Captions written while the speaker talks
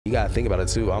You gotta think about it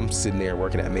too. I'm sitting there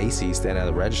working at Macy, standing at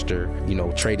the register,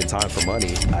 trading time for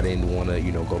money. I didn't want to,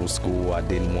 go to school. I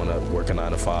didn't want to work a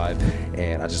 9 to 5,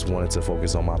 and I just wanted to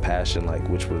focus on my passion,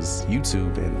 which was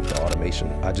YouTube and the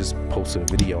automation. I just posted a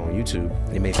video on YouTube.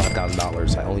 It made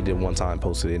 $5,000. I only did one time,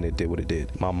 posted it, and it did what it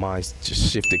did. My mind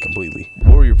just shifted completely.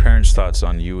 What were your parents' thoughts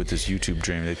on you with this YouTube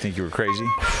dream? They think you were crazy?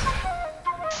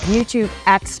 YouTube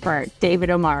expert, David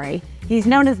Omari. He's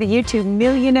known as the YouTube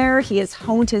millionaire. He has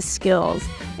honed his skills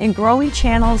in growing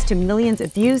channels to millions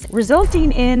of views,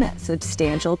 resulting in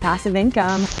substantial passive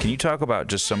income. Can you talk about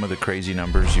just some of the crazy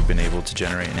numbers you've been able to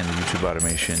generate in the YouTube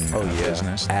automation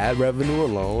business? Ad revenue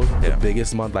alone, the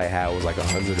biggest month I had was like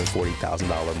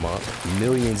 $140,000 a month.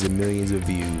 Millions and millions of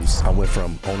views. I went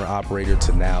from owner-operator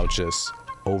to now just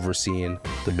overseeing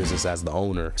the business as the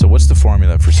owner. So what's the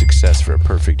formula for success for a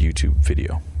perfect YouTube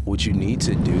video? What you need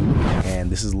to do, and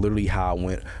this is literally how I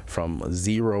went from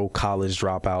zero college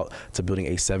dropout to building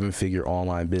a 7-figure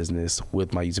online business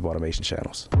with my YouTube automation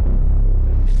channels.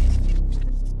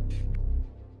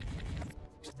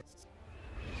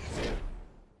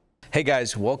 Hey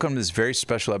guys, welcome to this very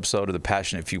special episode of the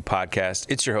Passionate Few podcast.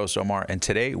 It's your host, Omar, and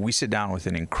today we sit down with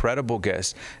an incredible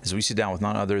guest as we sit down with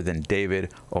none other than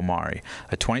David Omari,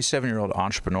 a 27-year-old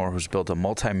entrepreneur who's built a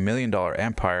multi-million-dollar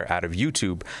empire out of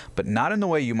YouTube, but not in the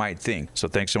way you might think. So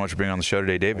thanks so much for being on the show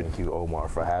today, David. Thank you, Omar,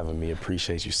 for having me.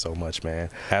 Appreciate you so much, man.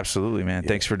 Absolutely, man. Yeah.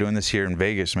 Thanks for doing this here in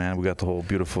Vegas, man. We got the whole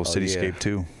beautiful cityscape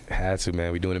too. Had to,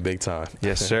 man. We're doing it big time.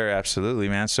 Yes, sir. Absolutely,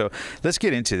 man. So let's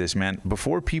get into this, man.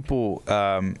 Before people,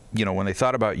 when they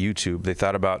thought about YouTube, they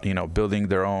thought about, building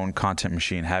their own content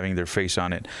machine, having their face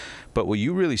on it. But what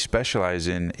you really specialize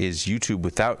in is YouTube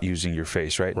without using your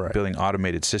face, right? Building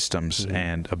automated systems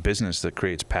and a business that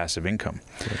creates passive income.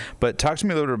 But talk to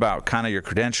me a little bit about kind of your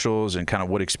credentials and kind of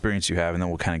what experience you have, and then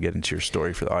we'll kind of get into your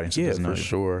story for the audience that doesn't know you. Yeah, for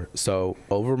sure. So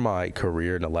over my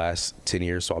career in the last 10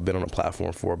 years, so I've been on a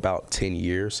platform for about 10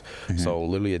 years. So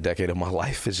literally a decade of my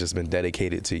life has just been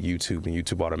dedicated to YouTube and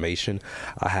YouTube automation.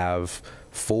 I have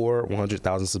 4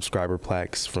 100,000 subscriber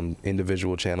plaques from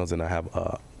individual channels, and I have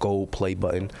a gold play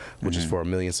button, which is for 1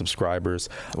 million subscribers.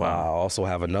 Wow. I also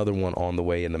have another one on the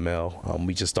way in the mail.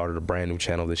 We just started a brand new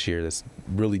channel this year that's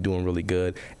really doing really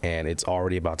good, and it's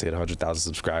already about to hit 100,000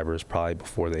 subscribers probably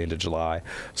before the end of July.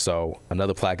 So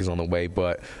another plaque is on the way.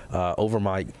 But over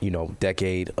my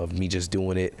decade of me just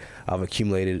doing it, I've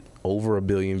accumulated over 1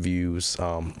 billion views.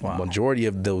 Majority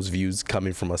of those views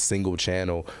coming from a single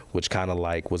channel, which kind of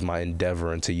was my endeavor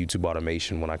into YouTube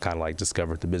automation when I kind of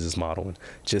discovered the business model and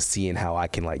just seeing how I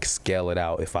can scale it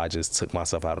out if I just took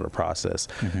myself out of the process.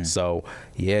 So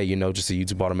yeah, just a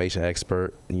YouTube automation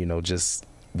expert, just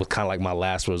was kind of my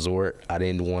last resort. I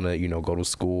didn't want to, go to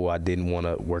school. I didn't want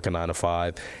to work a 9 to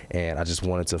 5, and I just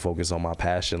wanted to focus on my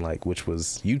passion, which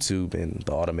was YouTube and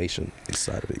the automation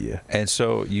side of it. Yeah. And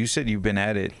so you said you've been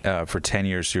at it for 10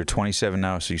 years. So you're 27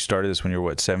 now. So you started this when you were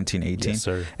what, 17, 18? Yes,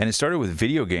 sir. And it started with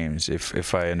video games,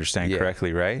 if I understand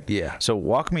correctly, right? Yeah. So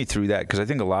walk me through that, because I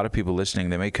think a lot of people listening,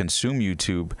 they may consume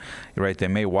YouTube, right? They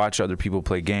may watch other people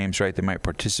play games, right? They might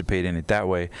participate in it that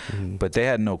way, but they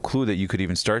had no clue that you could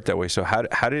even start that way. So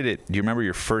how did it, do you remember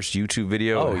your first YouTube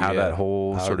video and how that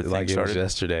whole sort of thing started? It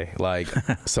was yesterday.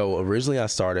 So originally I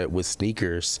started with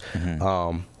sneakers,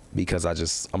 because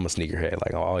I'm a sneakerhead.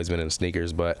 I've always been into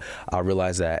sneakers, but I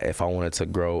realized that if I wanted to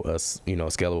grow a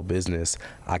scalable business,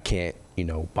 I can't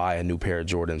buy a new pair of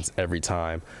Jordans every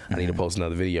time I need to post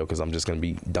another video, because I'm just going to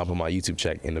be dumping my YouTube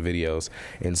check in the videos.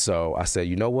 And so I said,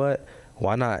 you know what?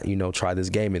 Why not, try this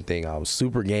gaming thing? I was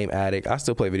super game addict. I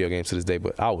still play video games to this day,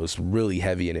 but I was really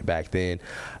heavy in it back then.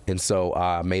 And so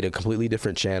I made a completely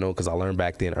different channel, because I learned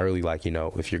back then early,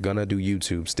 if you're going to do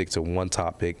YouTube, stick to one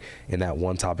topic, and that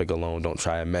one topic alone. Don't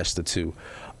try and mesh the two.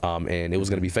 And it was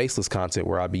going to be faceless content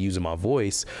where I'd be using my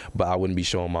voice, but I wouldn't be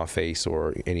showing my face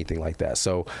or anything like that.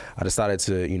 So I decided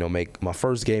to, make my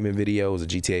first gaming video. It was a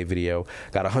GTA video.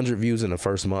 Got 100 views in the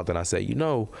first month, and I said,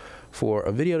 for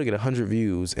a video to get 100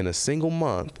 views in a single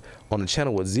month on a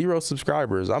channel with 0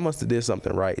 subscribers, I must have did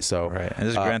something right. So and this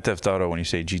is Grand Theft Auto when you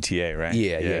say GTA, right?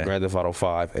 Yeah, Grand Theft Auto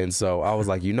 5. And so I was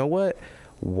like, you know what?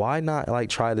 Why not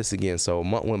try this again? So a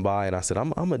month went by, and I said, I'm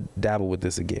gonna dabble with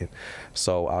this again.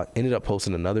 So I ended up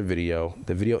posting another video.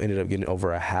 The video ended up getting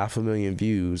over 500,000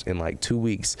 views in 2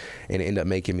 weeks, and it ended up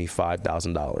making me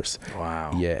 $5,000.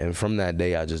 Wow. Yeah, and from that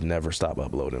day, I just never stopped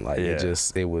uploading. I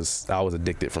was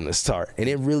addicted from the start, and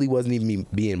it really wasn't even me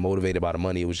being motivated by the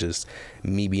money. It was just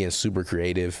me being super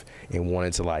creative and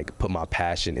wanting to put my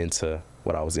passion into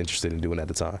what I was interested in doing at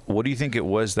the time. What do you think it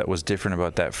was that was different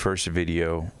about that first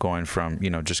video, going from, you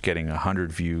know, just getting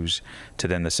 100 views to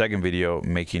then the second video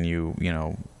making you, you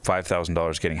know,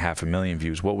 $5,000 getting 500,000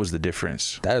 views? What was the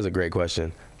difference? That is a great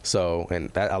question. So,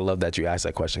 and I love that you asked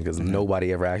that question, because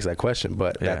nobody ever asked that question,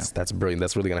 but that's brilliant.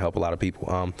 That's really going to help a lot of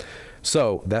people.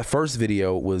 So that first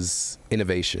video was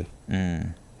innovation,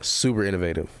 super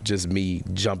innovative. Just me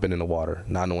jumping in the water,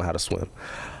 not knowing how to swim.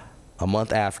 A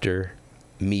month after,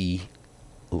 me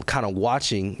kind of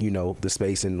watching, you know, the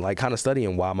space and like kind of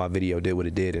studying why my video did what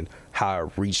it did and how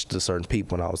it reached to certain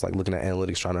people. And I was like looking at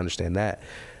analytics, trying to understand that.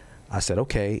 I said,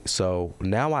 okay, so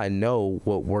now I know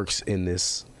what works in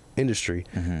this industry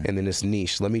and in this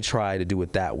niche. Let me try to do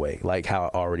it that way, like how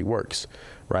it already works,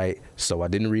 right? So I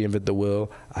didn't reinvent the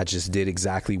wheel. I just did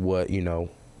exactly what, you know,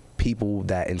 people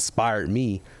that inspired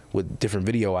me with different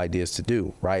video ideas to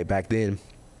do, right? Back then,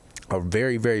 a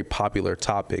very, very popular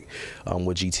topic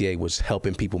with GTA was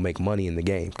helping people make money in the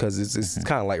game, because it's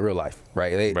kind of like real life,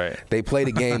 right? They play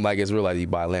the game like it's real life. You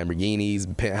buy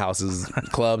Lamborghinis, penthouses,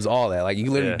 clubs, all that. Like you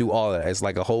literally do all that. It's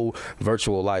like a whole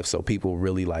virtual life. So people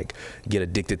really like get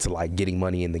addicted to like getting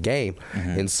money in the game.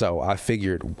 And so I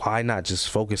figured, why not just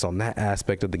focus on that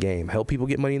aspect of the game, help people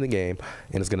get money in the game,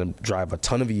 and it's gonna drive a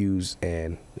ton of views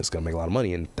and it's gonna make a lot of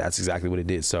money. And that's exactly what it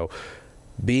did. So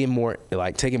being more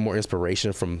like taking more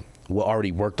inspiration from what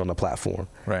already worked on the platform.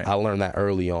 Right. I learned that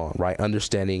early on, right?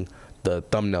 Understanding the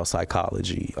thumbnail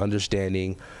psychology,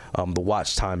 understanding the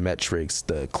watch time metrics,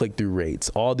 the click-through rates,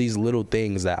 all these little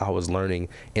things that I was learning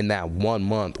in that 1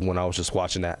 month when I was just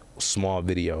watching that small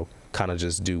video kind of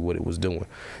just do what it was doing.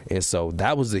 And so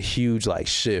that was a huge like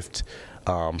shift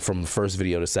from the first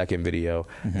video to second video.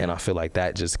 And I feel like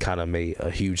that just kind of made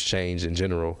a huge change in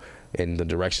general in the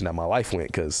direction that my life went,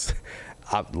 because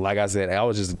like I said, I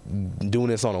was just doing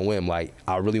this on a whim. Like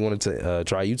I really wanted to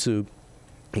try YouTube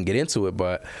and get into it,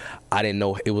 but I didn't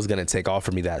know it was gonna take off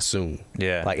for me that soon.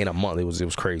 Yeah, like in a month. It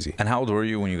was crazy. And how old were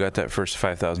you when you got that first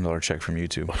 $5,000 check from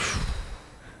YouTube?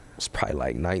 It's probably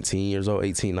like 19 years old,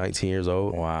 18, 19 years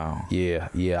old. Wow. Yeah.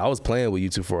 I was playing with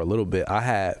YouTube for a little bit. I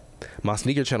had my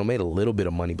sneaker channel made a little bit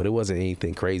of money, but it wasn't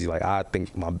anything crazy. Like I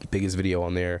think my biggest video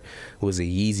on there was a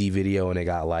Yeezy video, and it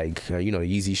got like you know,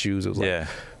 Yeezy shoes. It was like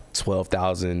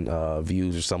 12,000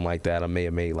 views or something like that. I may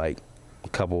have made like a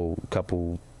couple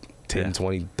 10,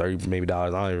 20, 30 maybe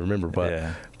dollars. I don't even remember,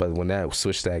 but when that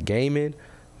switched that gaming,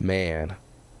 man,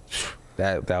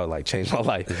 that would like change my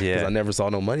life, because I never saw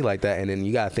no money like that. And then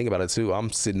you gotta think about it too. I'm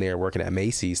sitting there working at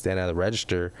Macy, standing at the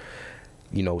register,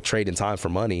 you know, trading time for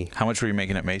money. How much were you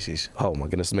making at Macy's? Oh my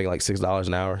goodness, making like $6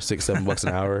 an hour, $7 an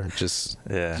hour. Just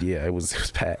it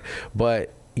was bad.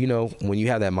 But you know, when you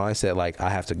have that mindset, like I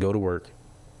have to go to work,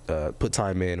 put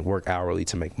time in, work hourly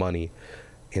to make money,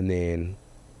 and then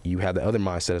you have the other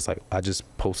mindset. It's like I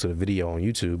just posted a video on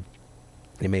YouTube,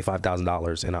 it made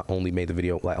 $5,000, and I only made the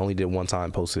video, like only did one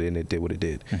time, posted it, and it did what it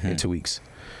did in 2 weeks.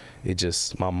 It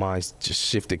just, my mind just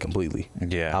shifted completely.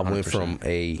 Yeah, 100%. I went from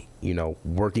you know,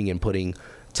 working and putting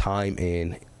time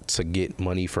in to get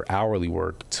money for hourly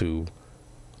work to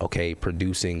okay,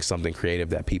 producing something creative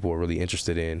that people are really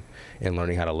interested in, and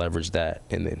learning how to leverage that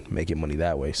and then making money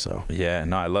that way. So yeah,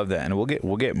 no, I love that, and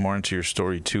we'll get more into your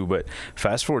story too. But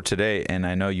fast forward today, and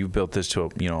I know you built this to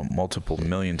multiple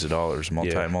millions of dollars,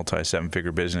 multi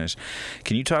 7-figure business.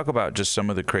 Can you talk about just some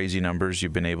of the crazy numbers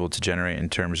you've been able to generate in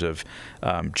terms of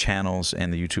channels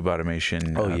and the YouTube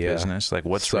automation business? Like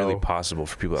what's really possible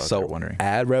for people out there wondering?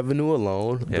 Ad revenue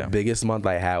alone, the biggest month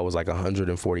I had was like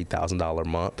 $140,000 a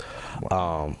month.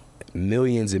 Wow.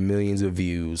 Millions and millions of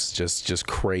views, just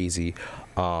crazy.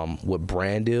 With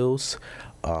brand deals,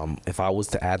 if I was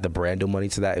to add the brand deal money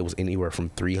to that, it was anywhere from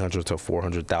 $300,000 to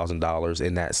 $400,000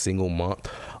 in that single month.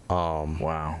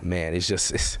 Wow, man,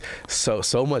 it's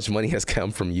so much money has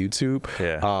come from YouTube.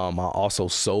 I also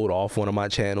sold off one of my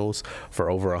channels for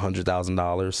over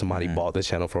 $100,000. Somebody bought the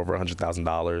channel for over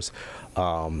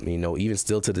 $100,000. You know, even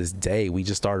still to this day, we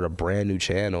just started a brand new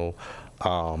channel.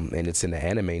 And it's in the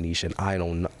anime niche, and I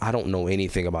don't know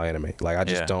anything about anime. Like I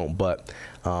just don't. But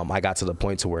I got to the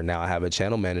point to where now I have a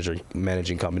channel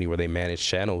managing company where they manage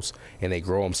channels and they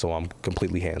grow them, so I'm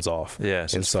completely hands off. Yeah,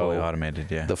 so it's fully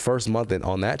automated. Yeah. The first month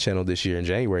on that channel this year in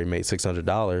January made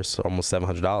 $600, almost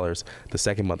 $700. The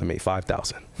second month I made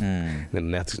 $5,000. Then the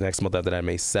next month after that I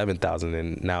made $7,000,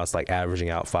 and now it's like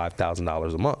averaging out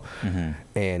 $5,000 a month.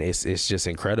 And it's just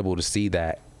incredible to see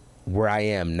that. Where I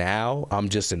am now, I'm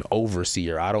just an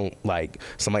overseer. I don't, like,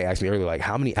 somebody asked me earlier, like,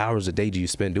 how many hours a day do you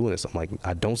spend doing this? I'm like,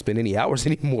 I don't spend any hours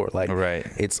anymore. Like,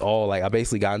 it's all like, I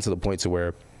basically gotten to the point to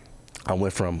where I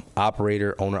went from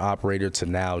owner operator to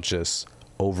now just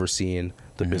overseeing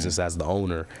the business as the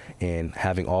owner, and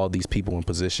having all these people in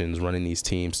positions running these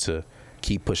teams to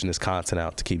keep pushing this content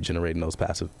out to keep generating those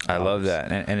passive I love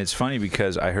that. And it's funny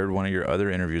because I heard one of your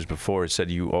other interviews before. It said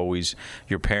you always,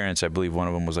 your parents, I believe one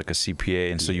of them was like a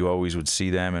CPA, and so you always would see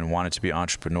them and wanted to be an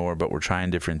entrepreneur, but we're trying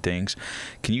different things.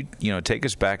 Can you take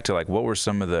us back to like what were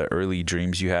some of the early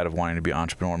dreams you had of wanting to be an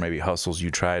entrepreneur, maybe hustles you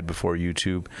tried before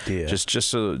YouTube? Yeah. Just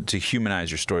so to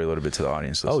humanize your story a little bit to the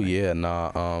audience listening. Oh yeah,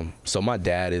 nah. So my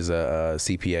dad is a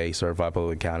CPA, certified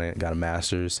public accountant, got a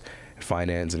master's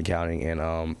finance and accounting,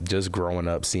 and just growing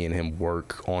up seeing him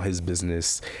work on his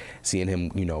business, seeing him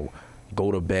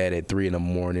go to bed at 3 in the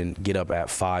morning, get up at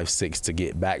 5, 6 to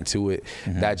get back to it,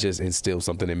 that just instilled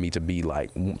something in me to be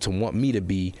like, to want me to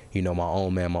be my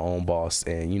own man, my own boss,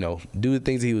 and do the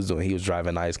things he was doing. He was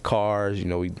driving nice cars,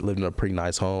 we lived in a pretty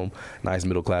nice home, nice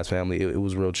middle class family. It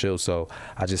was real chill. So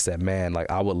I just said, man, like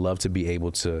I would love to be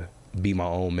able to be my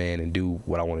own man and do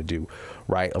what I want to do,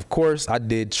 right? Of course, I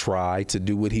did try to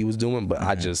do what he was doing, but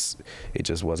it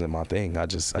just wasn't my thing. I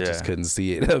just couldn't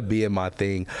see it being my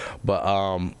thing. But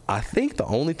I think the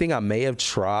only thing I may have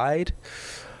tried,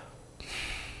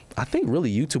 I think really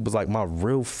YouTube was like my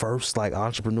real first like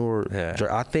entrepreneur.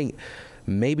 I think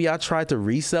maybe I tried to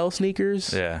resell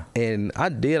sneakers, and I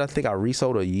did. I think I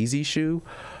resold a Yeezy shoe,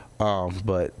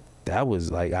 but that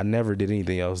was like I never did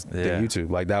anything else than YouTube.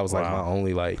 Like that was like my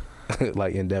only like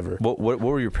endeavor. What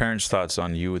were your parents' thoughts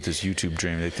on you with this YouTube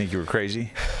dream? They think you were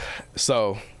crazy?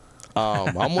 So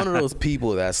I'm one of those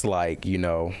people that's like,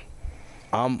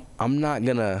 I'm not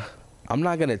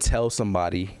gonna tell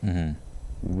somebody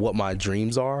what my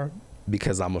dreams are,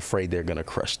 because I'm afraid they're gonna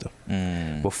crush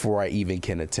them before I even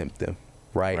can attempt them,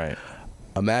 right?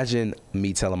 Imagine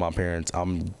me telling my parents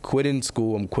I'm quitting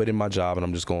school, I'm quitting my job, and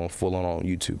I'm just going full on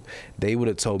YouTube. They would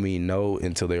have told me no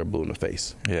until they were blue in the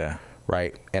face.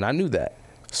 Right? And I knew that.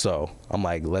 So I'm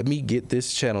like, let me get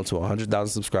this channel to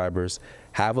 100,000 subscribers,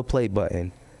 have a play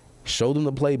button, show them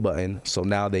the play button, so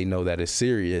now they know that it's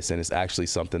serious and it's actually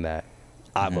something that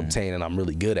I've obtained and I'm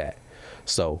really good at.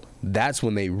 So that's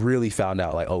when they really found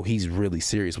out, like, oh, he's really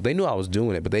serious. They knew I was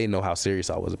doing it, but they didn't know how serious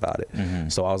I was about it.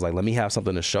 So I was like, let me have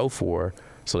something to show for,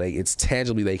 so it's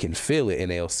tangibly, they can feel it,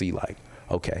 and they'll see like,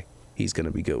 okay, he's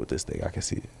gonna be good with this thing. I can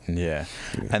see it. Yeah.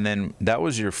 And then that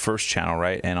was your first channel,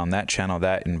 right? And on that channel,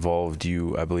 that involved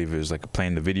you, I believe it was like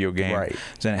playing the video game. Right.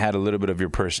 Then it had a little bit of your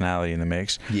personality in the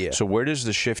mix. Yeah. So where does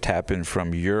the shift happen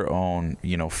from your own,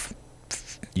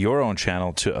 your own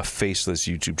channel to a faceless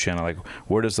YouTube channel? Like,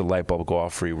 where does the light bulb go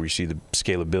off for you, where you see the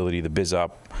scalability, the biz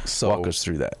op? So walk us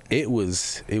through that. It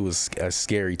was a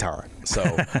scary time. So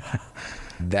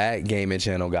that gaming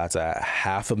channel got to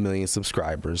 500,000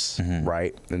 subscribers,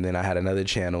 right? And then I had another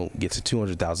channel get to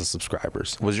 200,000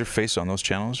 subscribers. Was your face on those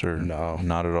channels, or no?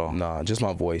 Not at all. No, just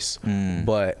my voice.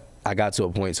 But I got to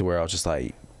a point to where I was just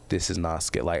like, this is not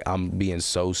scale. Like, I'm being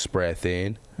so spread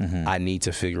thin. I need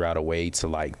to figure out a way to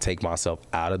like take myself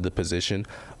out of the position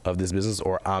of this business,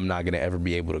 or I'm not gonna ever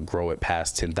be able to grow it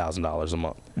past $10,000 a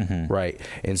month, right?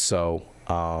 And so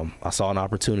I saw an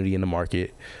opportunity in the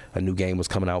market. A new game was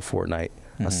coming out, Fortnite.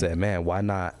 I said, man, why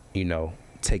not,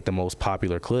 take the most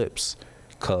popular clips,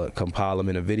 compile them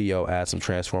in a video, add some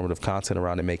transformative content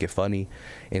around it, make it funny,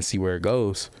 and see where it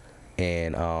goes.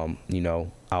 And,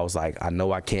 I was like, I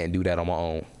know I can't do that on my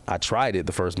own. I tried it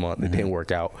the first month. It didn't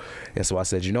work out. And so I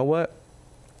said, you know what?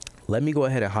 Let me go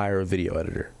ahead and hire a video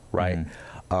editor, right?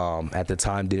 At the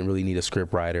time, didn't really need a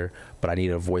script writer, but I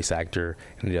needed a voice actor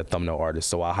and needed a thumbnail artist.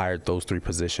 So I hired those 3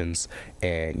 positions,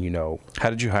 and How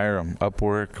did you hire them?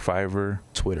 Upwork, Fiverr?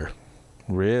 Twitter.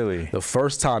 Really? The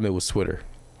first time it was Twitter.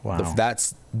 Wow.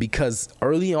 That's because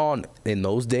early on in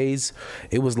those days,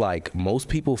 it was like most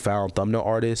people found thumbnail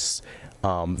artists,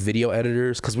 video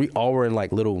editors, because we all were in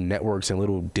like little networks and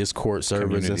little Discord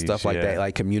servers and stuff like that,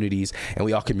 like communities, and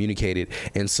we all communicated.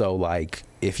 And so like,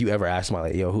 if you ever ask me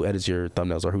like, yo, who edits your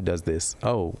thumbnails or who does this?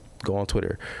 Oh, go on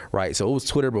Twitter, right? So it was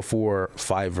Twitter before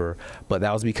Fiverr, but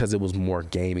that was because it was more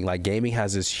gaming. Like, gaming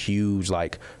has this huge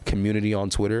like community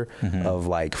on Twitter of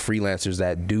like freelancers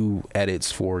that do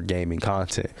edits for gaming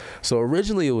content. So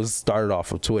originally it was started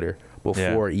off of Twitter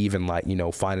before even like,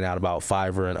 finding out about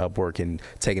Fiverr and Upwork and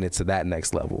taking it to that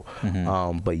next level.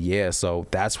 But yeah, so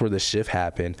that's where the shift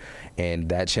happened. And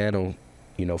that channel,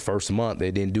 first month,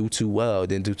 it didn't do too well. It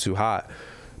didn't do too hot.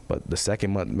 But the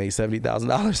second month made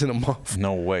 $70,000 in a month.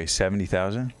 No way,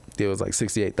 70,000? It was like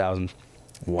 68,000.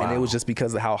 Wow. And it was just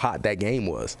because of how hot that game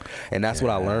was. And that's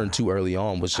what I learned too early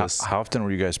on, was just... How often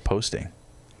were you guys posting?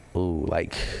 Ooh,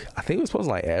 like I think it was supposed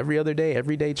to like every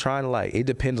day, trying to like, it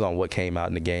depends on what came out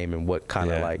in the game and what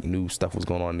kind of like new stuff was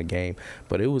going on in the game.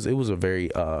 But it was a very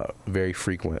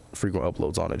frequent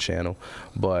uploads on the channel.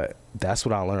 But that's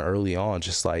what I learned early on.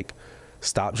 Just like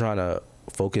stop trying to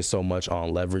focus so much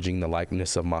on leveraging the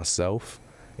likeness of myself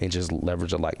and just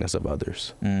leverage the likeness of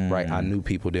others. Right? I knew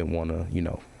people didn't want to, you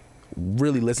know,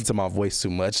 really listen to my voice too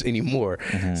much anymore.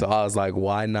 So I was like,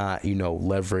 why not, you know,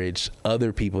 leverage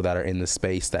other people that are in the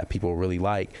space that people really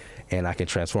like, and I can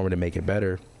transform it and make it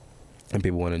better, and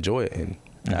people want to enjoy it. And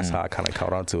that's how I kind of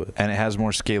caught on to it. And it has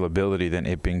more scalability than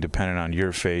it being dependent on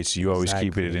your face. You always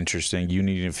keep it interesting. You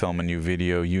needing to film a new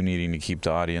video. You needing to keep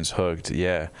the audience hooked.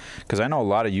 Yeah. Because I know a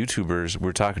lot of YouTubers, we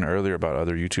were talking earlier about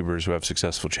other YouTubers who have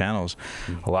successful channels.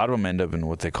 A lot of them end up in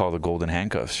what they call the golden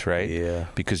handcuffs, right? Yeah.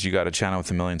 Because you got a channel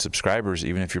with 1 million subscribers,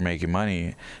 even if you're making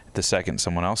money, the second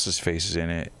someone else's face is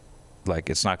in it,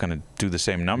 like it's not going to do the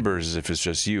same numbers as if it's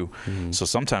just you. So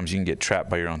sometimes you can get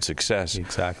trapped by your own success.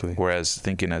 Exactly. Whereas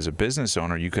thinking as a business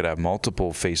owner, you could have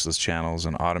multiple faceless channels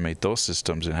and automate those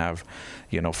systems and have,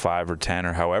 you know, 5 or 10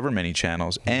 or however many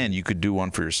channels, and you could do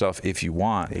one for yourself if you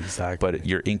want. Exactly. But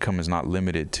your income is not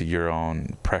limited to your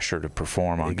own pressure to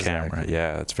perform on camera.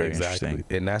 Yeah, that's very interesting.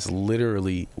 And that's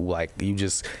literally like you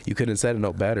couldn't have said it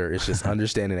no better. It's just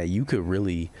understanding that you could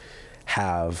really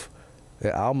have,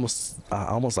 I almost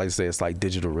like to say it's like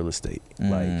digital real estate.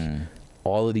 Like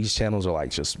all of these channels are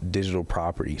like just digital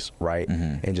properties, right?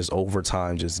 And just over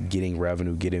time, just getting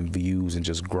revenue, getting views, and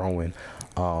just growing.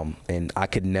 And I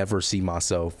could never see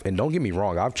myself, and don't get me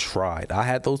wrong, I've tried. I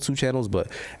had those 2 channels, but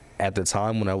at the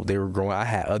time when they were growing, I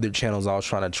had other channels I was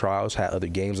trying to try. I had other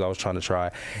games I was trying to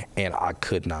try, and I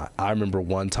could not. I remember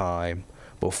one time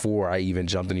before I even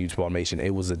jumped into YouTube automation,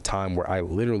 it was a time where I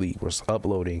literally was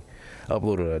uploaded a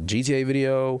GTA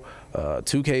video,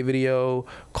 2K video,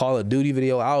 Call of Duty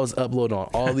video. I was uploading on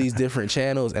all these different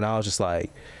channels, and I was just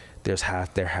like, there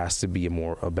has to be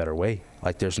a better way.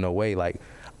 Like there's no way. Like,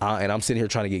 and I'm sitting here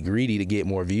trying to get greedy to get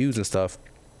more views and stuff.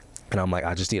 And I'm like,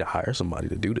 I just need to hire somebody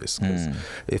to do this. Because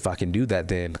if I can do that,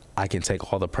 then I can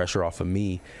take all the pressure off of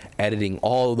me editing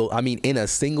all of those. I mean, in a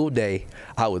single day,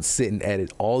 I would sit and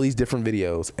edit all these different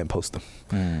videos and post them.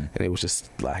 And it was just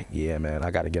like, yeah, man,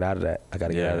 I got to get out of that. I got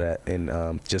to get out of that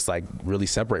and just like really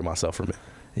separate myself from it.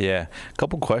 Yeah. A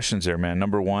couple questions there, man.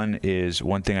 Number one is,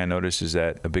 one thing I noticed is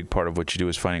that a big part of what you do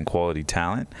is finding quality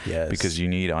talent. Yes. Because you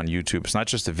need on YouTube, it's not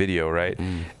just a video, right?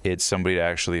 It's somebody to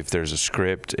actually, if there's a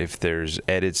script, if there's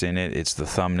edits in it, it's the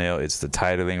thumbnail, it's the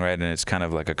titling, right? And it's kind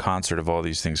of like a concert of all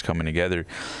these things coming together.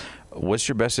 What's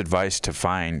your best advice to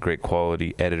find great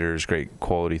quality editors, great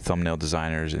quality thumbnail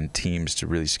designers, and teams to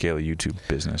really scale a YouTube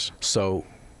business? So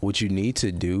what you need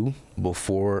to do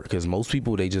before, because most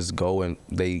people, they just go and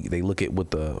they look at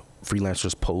what the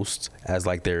freelancers post as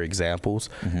like their examples,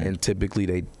 and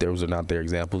typically those are not their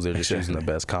examples. They're just using the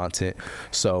best content.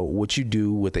 So what you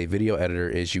do with a video editor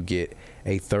is you get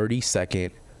a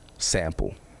 30-second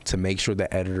sample to make sure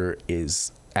the editor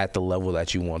is at the level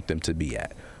that you want them to be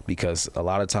at, because a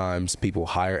lot of times people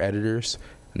hire editors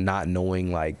not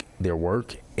knowing like their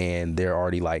work, and they're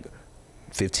already like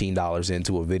 $15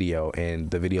 into a video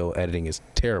and the video editing is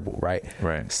terrible, right?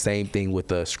 Right. Same thing with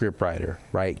the script writer,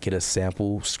 right? Get a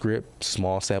sample script,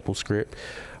 small sample script.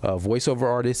 Voiceover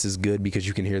artist is good because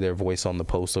you can hear their voice on the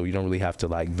post, so you don't really have to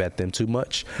like vet them too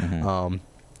much.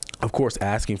 Of course,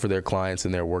 asking for their clients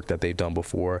and their work that they've done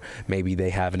before. Maybe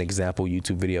they have an example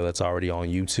YouTube video that's already on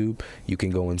YouTube. You can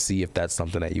go and see if that's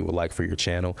something that you would like for your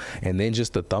channel. And then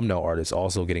just the thumbnail artists,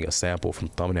 also getting a sample from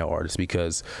thumbnail artists,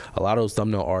 because a lot of those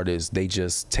thumbnail artists, they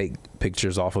just take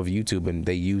pictures off of YouTube and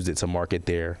they use it to market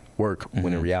their work,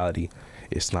 when in reality,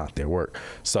 it's not their work.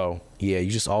 So yeah,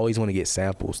 you just always want to get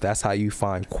samples. That's how you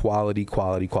find quality.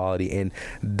 And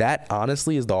that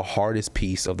honestly is the hardest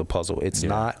piece of the puzzle. It's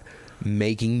not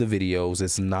making the videos,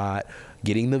 it's not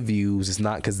getting the views, it's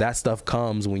not, because that stuff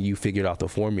comes when you figured out the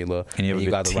formula and you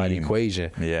got the right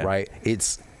equation, right?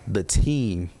 It's the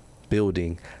team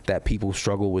building that people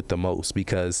struggle with the most,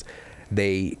 because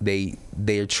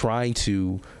they're trying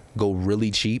to go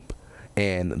really cheap,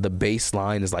 and the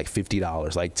baseline is like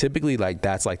 $50. Like typically, like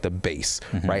that's like the base,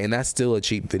 right? And that's still a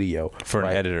cheap video for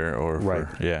an editor, or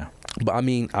for, But I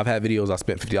mean, I've had videos I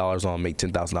spent $50 on, make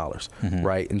 $10,000,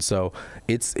 right? And so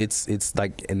it's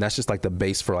like, and that's just like the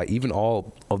base for like even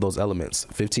all of those elements.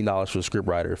 $15 for the script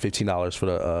writer, $15 for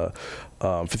the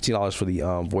 $15 for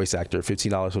the voice actor,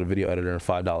 $15 for the video editor, and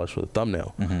 $5 for the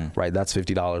thumbnail, right? That's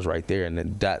 $50 right there. And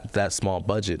then that small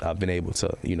budget, I've been able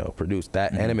to, you know, produce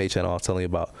that anime channel I was telling you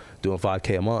about, doing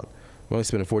 $5K a month. We're only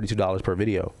spending $42 per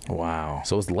video. Wow.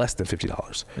 So it's less than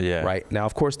 $50. Yeah. Right now,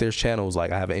 of course, there's channels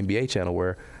like I have an NBA channel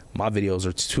where my videos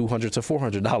are $200 to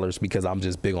 $400 because I'm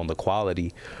just big on the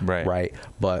quality, right?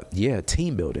 But yeah,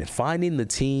 team building, finding the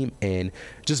team, and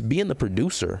just being the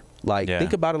producer. Like,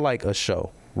 think about it like a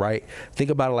show, right? Think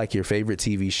about it like your favorite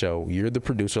TV show. You're the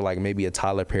producer, like maybe a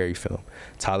Tyler Perry film.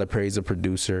 Tyler Perry's a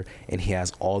producer, and he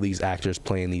has all these actors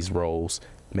playing these roles,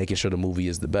 making sure the movie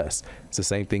is the best. It's the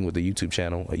same thing with the YouTube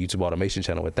channel, a YouTube automation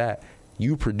channel. With that,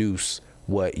 you produce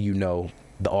what you know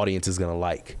the audience is going to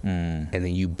like, and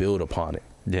then you build upon it.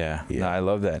 Yeah, no, I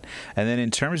love that. And then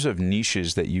in terms of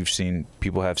niches that you've seen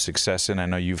people have success in, I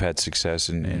know you've had success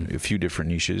in a few different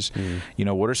niches. You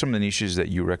know, what are some of the niches that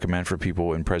you recommend for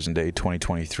people in present day,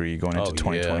 2023, going into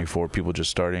 2024, people just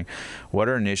starting? What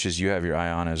are niches you have your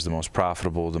eye on as the most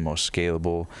profitable, the most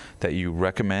scalable, that you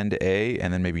recommend, A,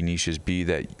 and then maybe niches, B,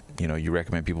 that you know you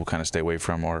recommend people kind of stay away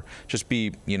from, or just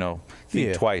be, you know,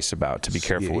 think twice about, to be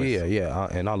careful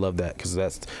with? And I love that, because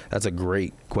that's a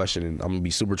great question, and I'm gonna be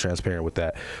super transparent with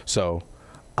that. So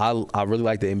I really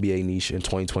like the NBA niche in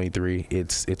 2023.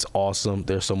 It's awesome.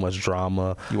 There's so much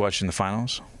drama. You watching the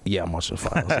finals? Yeah, I'm watching the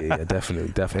finals. Yeah,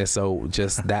 definitely. So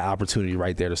just that opportunity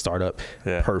right there to start up,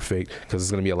 perfect, because there's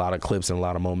gonna be a lot of clips and a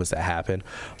lot of moments that happen.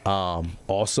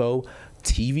 Also,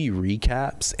 TV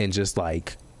recaps and just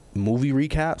like movie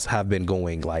recaps have been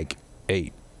going like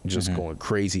going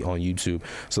crazy on YouTube.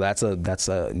 So that's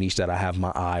a niche that I have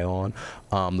my eye on.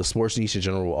 The sports niche in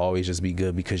general will always just be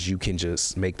good because you can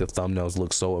just make the thumbnails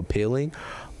look so appealing.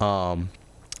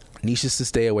 Niches to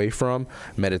stay away from: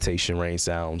 meditation, rain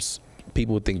sounds.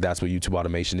 People would think that's what YouTube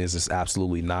automation is. It's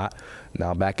absolutely not.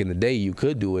 Now, back in the day, you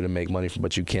could do it and make money,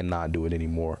 but you cannot do it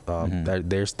anymore.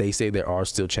 They say there are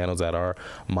still channels that are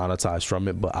monetized from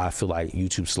it, but I feel like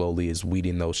YouTube slowly is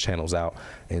weeding those channels out.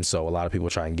 And so a lot of people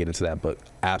try and get into that, but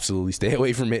absolutely stay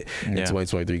away from it in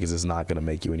 2023, because it's not going to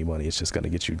make you any money. It's just going to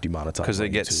get you demonetized. Because it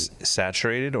gets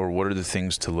saturated, or what are the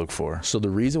things to look for? So the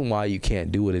reason why you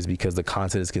can't do it is because the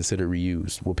content is considered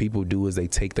reused. What people do is they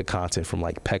take the content from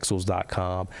like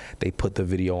pexels.com, they put the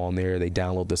video on there, they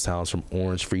download the sounds from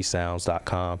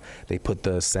orangefreesounds.com, they put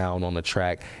the sound on the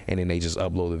track, and then they just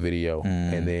upload the video.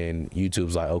 And then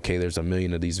YouTube's like, okay, there's a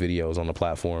million of these videos on the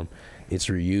platform. It's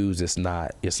reused. It's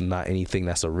not anything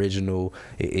that's original.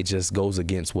 It just goes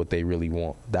against what they really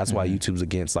want. That's why YouTube's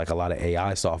against like a lot of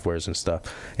AI softwares and stuff.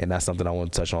 And that's something I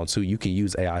want to touch on too. You can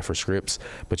use AI for scripts,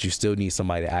 but you still need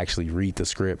somebody to actually read the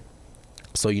script,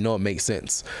 so you know it makes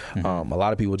sense. A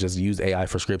lot of people just use AI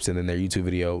for scripts, and then their YouTube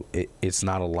video, it's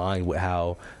not aligned with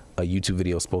how a YouTube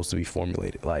video is supposed to be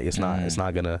formulated. Like it's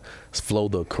not gonna flow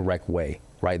the correct way,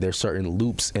 right? There's certain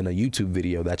loops in a YouTube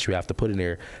video that you have to put in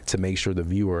there to make sure the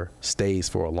viewer stays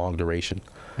for a long duration,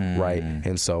 right?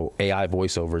 And so AI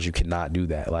voiceovers, you cannot do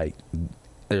that. Like,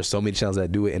 there's so many channels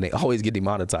that do it, and they always get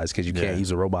demonetized because you can't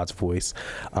use a robot's voice.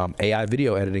 AI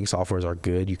video editing softwares are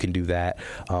good. You can do that,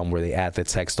 where they add the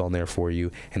text on there for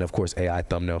you. And of course, AI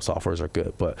thumbnail softwares are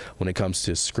good. But when it comes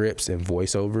to scripts and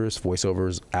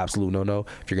voiceovers, absolute no-no.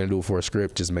 If you're gonna do it for a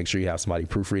script, just make sure you have somebody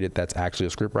proofread it that's actually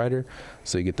a script writer,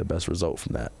 so you get the best result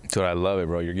from that. Dude, I love it,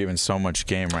 bro. You're giving so much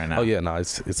game right now. Oh yeah, no,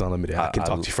 it's unlimited. I can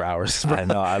talk to you for hours, bro. I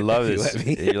know, I love this.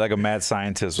 You're like a mad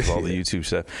scientist with all the YouTube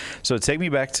stuff. So take me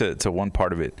back to one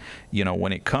part of it. You know,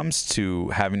 when it comes to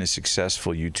having a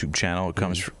successful YouTube channel, it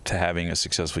comes to having a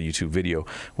successful YouTube video.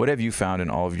 What have you found in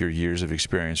all of your years of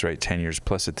experience, right, 10 years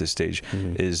plus at this stage,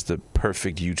 is the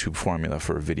perfect YouTube formula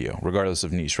for a video, regardless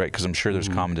of niche, right? Because I'm sure there's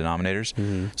common denominators.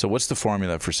 So what's the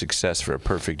formula for success for a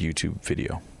perfect YouTube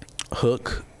video?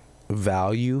 Hook,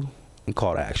 value, and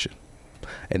call to action.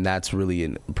 And that's really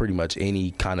in pretty much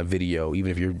any kind of video. Even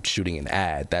if you're shooting an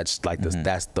ad, that's like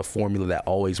that's the formula that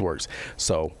always works.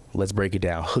 So let's break it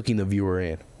down. Hooking the viewer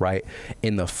in, right?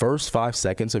 In the first 5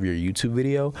 seconds of your YouTube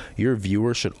video, your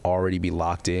viewer should already be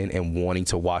locked in and wanting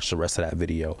to watch the rest of that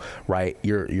video, right?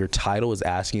 Your title is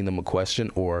asking them a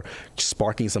question or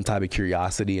sparking some type of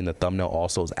curiosity, and the thumbnail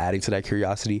also is adding to that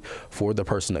curiosity for the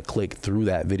person to click through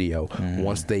that video.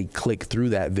 Once they click through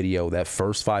that video, that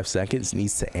first 5 seconds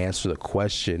needs to answer the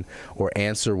question or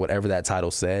answer whatever that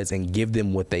title says and give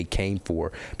them what they came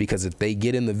for. Because if they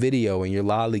get in the video and you're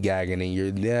lollygagging and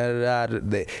you're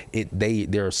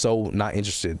they're so not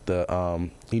interested. The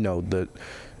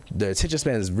attention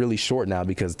span is really short now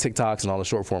because TikToks and all the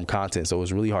short form content, so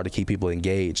it's really hard to keep people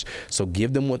engaged. So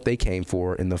give them what they came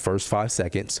for in the first 5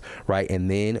 seconds, right? And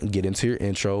then get into your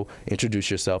intro, introduce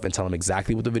yourself, and tell them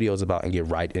exactly what the video is about and get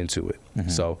right into it.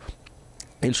 So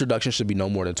introduction should be no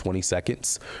more than 20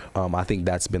 seconds. I think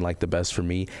that's been like the best for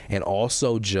me. And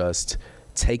also just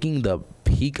taking the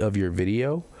peak of your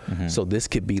video. So this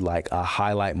could be like a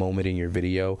highlight moment in your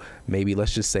video. Maybe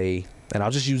let's just say and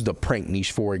I'll just use the prank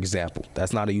niche for example.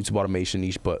 That's not a YouTube automation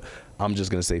niche, but I'm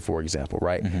just gonna say for example,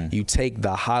 right? You take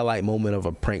the highlight moment of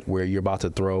a prank where you're about to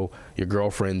throw your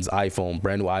girlfriend's iPhone,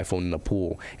 brand new iPhone, in the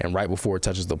pool, and right before it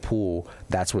touches the pool,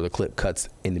 that's where the clip cuts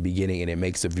in the beginning, and it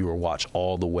makes the viewer watch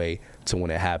all the way to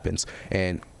when it happens.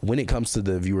 And when it comes to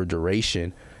the viewer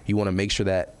duration, you want to make sure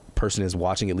that person is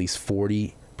watching at least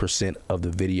 40% of the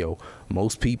video.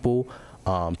 Most people,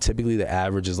 typically the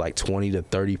average is like 20 to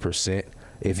 30%.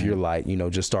 If you're like, you know,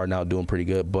 just starting out doing pretty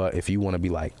good. But if you want to be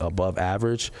like above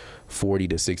average, 40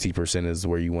 to 60% is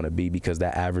where you want to be, because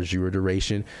that average viewer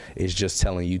duration is just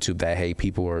telling YouTube that, hey,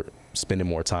 people are spending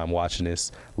more time watching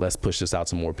this. Let's push this out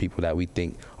to more people that we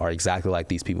think are exactly like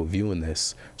these people viewing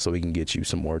this, so we can get you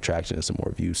some more traction and some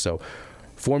more views. So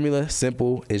formula,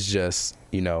 simple, is just,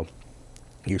 you know,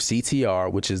 your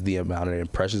CTR, which is the amount of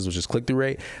impressions, which is click-through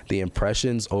rate, the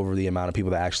impressions over the amount of people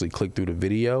that actually click through the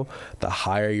video. The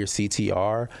higher your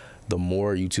CTR, the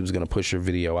more YouTube's gonna push your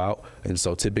video out. And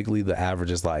so typically the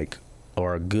average is like,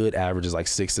 or a good average is like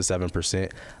 6 to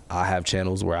 7%. I have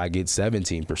channels where I get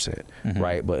 17%,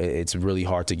 right? But it's really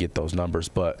hard to get those numbers.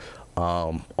 But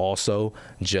also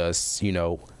just, you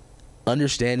know,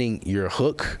 understanding your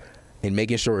hook and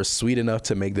making sure it's sweet enough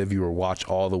to make the viewer watch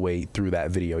all the way through that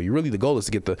video. The goal is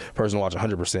to get the person to watch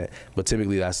 100%, but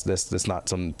typically that's not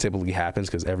something typically happens,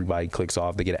 because everybody clicks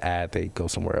off, they get an ad, they go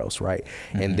somewhere else, right?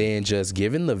 And then just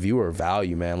giving the viewer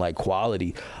value, man, like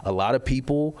quality. A lot of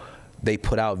people, they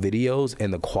put out videos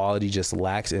and the quality just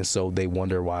lacks, and so they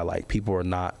wonder why like people are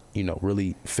not, you know,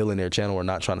 really filling their channel, or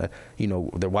not trying to, you know,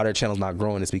 why their channel's not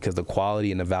growing. Is because the quality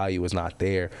and the value is not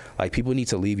there. Like, people need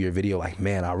to leave your video like,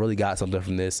 man, I really got something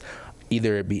from this.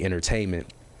 Either it be entertainment,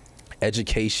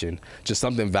 education, just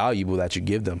something valuable that you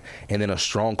give them, and then a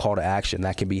strong call to action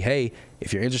that can be, hey,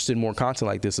 if you're interested in more content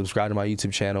like this, subscribe to my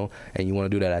YouTube channel. And you want to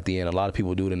do that at the end. A lot of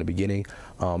people do it in the beginning,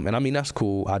 and I mean, that's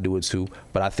cool, I do it too,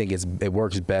 but I think it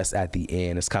works best at the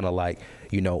end. It's kind of like,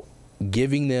 you know,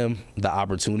 giving them the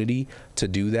opportunity to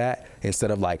do that instead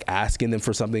of like asking them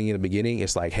for something in the beginning.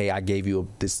 It's like, hey, I gave you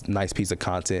this nice piece of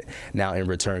content, now in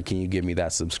return, can you give me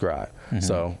that subscribe?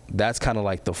 So that's kind of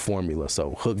like the formula.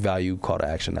 So hook, value, call to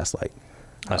action. That's like,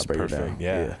 that's perfect.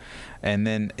 Yeah. And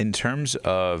then in terms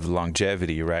of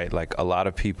longevity, right? Like, a lot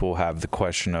of people have the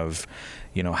question of,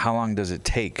 you know, how long does it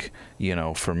take, you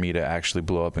know, for me to actually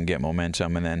blow up and get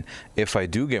momentum? And then if I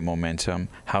do get momentum,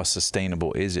 how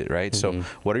sustainable is it, right? So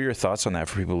what are your thoughts on that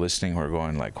for people listening who are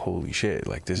going like, holy shit,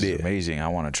 like, this is amazing, I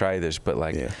want to try this, but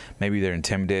like maybe they're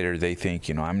intimidated, or they think,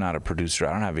 you know, I'm not a producer,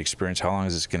 I don't have experience, how long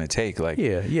is this going to take? Like,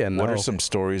 what are some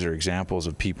stories or examples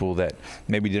of people that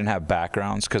maybe didn't have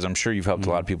backgrounds? Because I'm sure you've helped a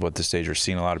lot of people at this stage, or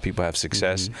seen a lot of people have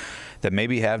success that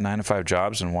maybe have 9-to-5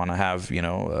 jobs and want to have, you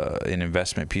know, an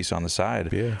investment piece on the side,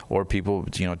 or people,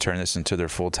 you know, turn this into their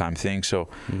full-time thing. So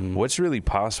what's really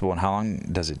possible, and how long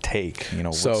does it take? You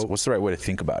know, what's the right way to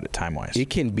think about it time-wise? It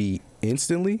can be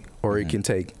instantly, or it can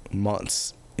take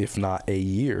months, if not a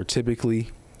year. Typically,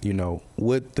 you know,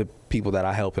 with the people that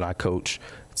I help and I coach,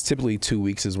 it's typically 2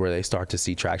 weeks is where they start to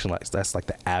see traction. Like, that's like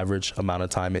the average amount of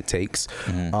time it takes.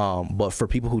 But for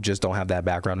people who just don't have that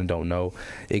background and don't know,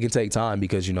 it can take time,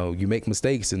 because, you know, you make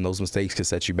mistakes, and those mistakes can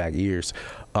set you back years.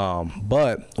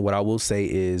 But what I will say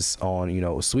is, on, you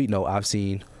know, a sweet note, I've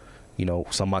seen, you know,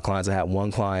 some of my clients, I had one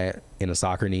client in a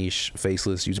soccer niche,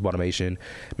 faceless, YouTube automation,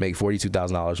 make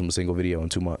 $42,000 from a single video in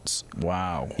 2 months.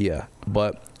 Wow. Yeah.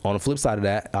 But on the flip side of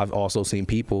that, I've also seen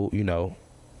people, you know,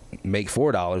 make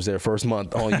 $4 their first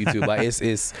month on YouTube. Like,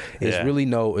 it's really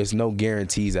no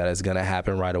guarantees that it's gonna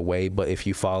happen right away. But if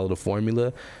you follow the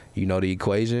formula, you know the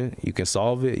equation, you can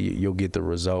solve it, you'll get the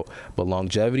result. But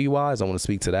longevity wise, I want to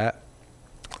speak to that.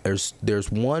 There's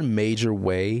one major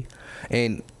way,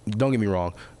 and don't get me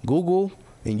wrong, Google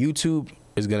and YouTube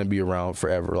is gonna be around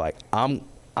forever. Like,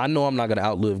 I know I'm not gonna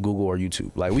outlive Google or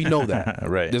YouTube. Like, we know that.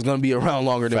 Right. There's gonna be around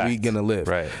longer than we're gonna live.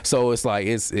 Right. So it's like,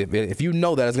 if you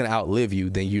know that it's gonna outlive you,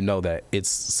 then you know that it's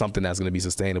something that's gonna be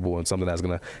sustainable and something that's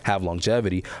gonna have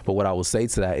longevity. But what I will say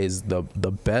to that is, the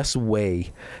best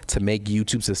way to make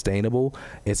YouTube sustainable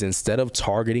is, instead of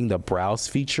targeting the browse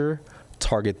feature,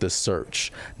 target the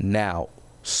search. Now,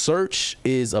 search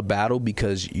is a battle,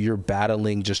 because you're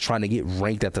battling just trying to get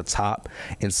ranked at the top,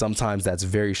 and sometimes that's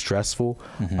very stressful.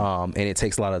 And it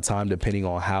takes a lot of time, depending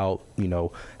on how, you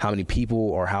know, how many people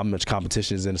or how much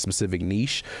competition is in a specific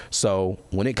niche. So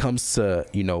when it comes to,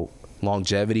 you know,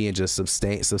 longevity and just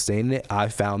sustaining it, I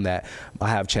found that I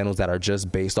have channels that are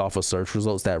just based off of search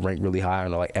results that rank really high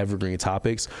on like evergreen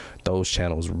topics. Those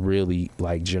channels really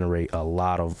like generate a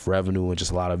lot of revenue and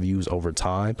just a lot of views over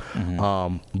time.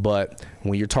 But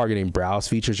when you're targeting browse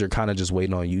features, you're kind of just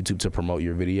waiting on YouTube to promote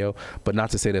your video. But not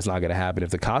to say that's not going to happen. If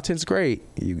the content's great,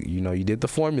 you know, you did the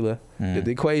formula, did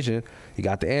the equation, you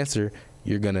got the answer,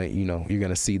 you're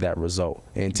gonna see that result.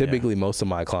 And typically most of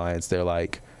my clients, they're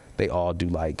like, they all do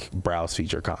like browse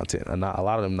feature content, and a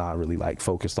lot of them not really like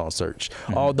focused on search.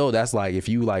 Although that's like, if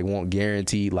you like want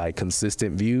guaranteed like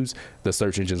consistent views, the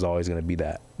search engine is always going to be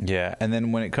that. Yeah. And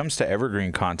then when it comes to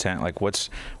evergreen content, like what's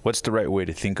the right way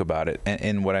to think about it?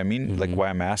 And what I mean, like why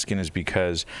I'm asking is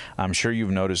because I'm sure you've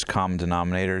noticed common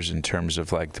denominators in terms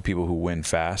of like the people who win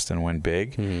fast and win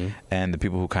big, and the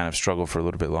people who kind of struggle for a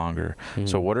little bit longer.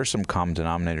 So what are some common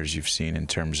denominators you've seen in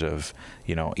terms of,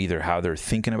 you know, either how they're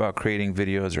thinking about creating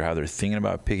videos or how they're thinking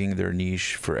about picking their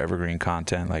niche for evergreen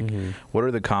content? Like what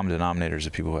are the common denominators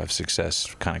of people who have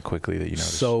success kind of quickly that you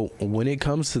notice? So when it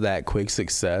comes to that quick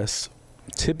success,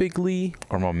 typically,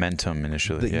 or momentum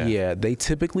initially, they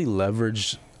typically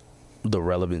leverage the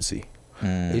relevancy.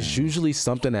 It's usually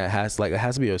something that has like, it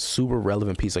has to be a super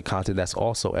relevant piece of content that's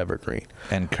also evergreen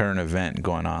and current event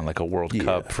going on, like a World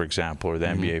Cup, for example, or the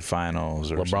NBA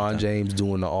Finals, or LeBron something. James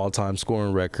doing the all-time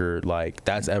scoring record. Like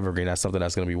that's evergreen. That's something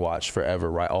that's going to be watched forever,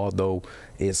 right? Although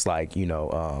it's like, you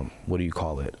know, what do you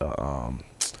call it?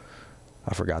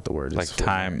 I forgot the word. Like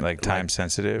time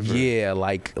sensitive? Or? Yeah,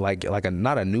 like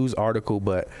not a news article,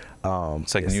 but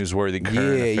it's like newsworthy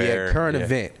current affair. Current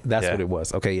event. That's what it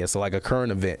was. Okay, yeah, so like a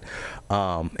current event.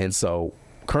 And so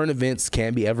current events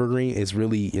can be evergreen. It's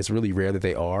really rare that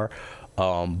they are.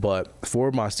 But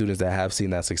for my students that have seen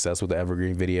that success with the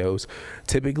evergreen videos,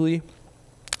 typically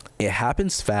it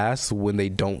happens fast when they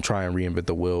don't try and reinvent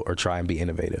the wheel or try and be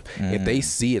innovative. If they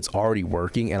see it's already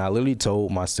working, and I literally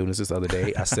told my students this other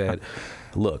day, I said,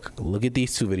 look at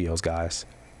these two videos, guys.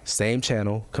 Same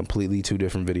channel, completely two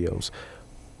different videos.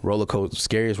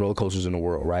 Scariest roller coasters in the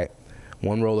world, right?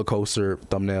 One roller coaster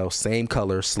thumbnail, same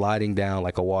color, sliding down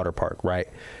like a water park, right?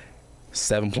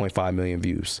 7.5 million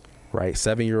views. Right,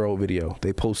 7-year-old video.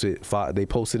 They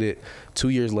posted it 2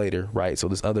 years later, right? So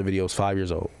this other video is 5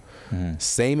 years old.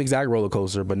 Same exact roller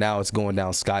coaster, but now it's going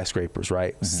down skyscrapers,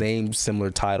 right? Same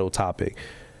similar title, topic,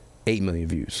 8 million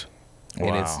views.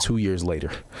 And it's 2 years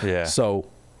later. Yeah. So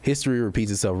history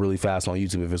repeats itself really fast on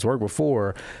YouTube. If it's worked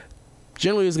before,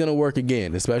 generally it's going to work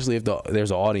again, especially if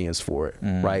there's an audience for it,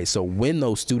 right? So when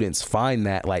those students find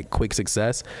that like quick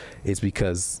success, it's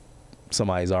because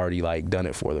somebody's already like done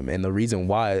it for them. And the reason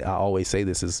why I always say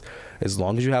this is, as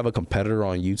long as you have a competitor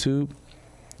on YouTube,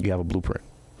 you have a blueprint.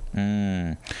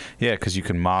 Yeah, because you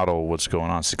can model what's going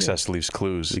on. Success leaves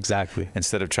clues. Exactly.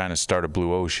 Instead of trying to start a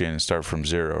blue ocean and start from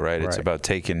zero, right? It's about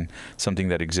taking something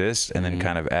that exists and then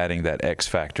kind of adding that X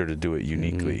factor to do it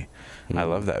uniquely. I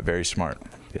love that. Very smart.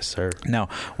 Yes, sir. Now,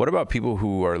 what about people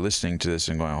who are listening to this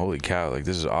and going, holy cow, like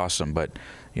this is awesome, but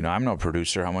you know, I'm no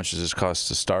producer. How much does this cost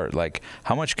to start? Like,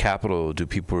 how much capital do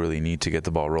people really need to get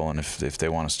the ball rolling if they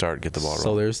want to get the ball rolling?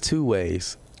 So there's two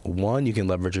ways. One, you can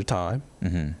leverage your time,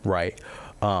 right?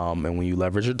 And when you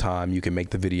leverage your time, you can make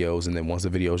the videos, and then once the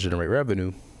videos generate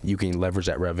revenue, you can leverage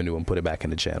that revenue and put it back in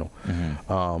the channel.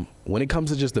 When it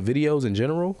comes to just the videos in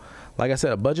general, like I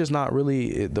said, the budget's not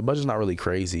really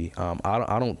crazy.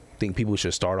 I don't think people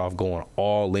should start off going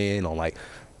all in on like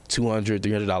 $200,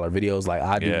 $300 videos like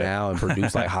I do now and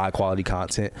produce like high quality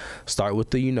content. Start with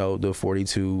the, you know, the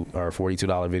 $42 videos,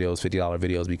 $50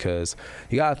 videos, because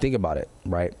you got to think about it,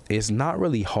 right? It's not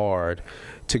really hard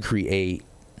to create,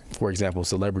 for example,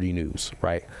 celebrity news,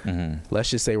 right? Let's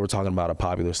just say we're talking about a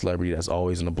popular celebrity that's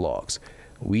always in the blogs.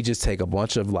 We just take a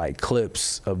bunch of like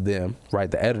clips of them,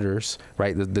 right? The editors,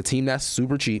 right? The team that's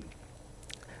super cheap.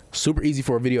 Super easy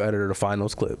for a video editor to find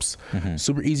those clips.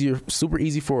 Super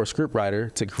easy for a script writer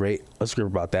to create a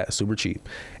script about that. Super cheap.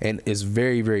 And it's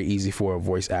very, very easy for a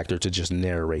voice actor to just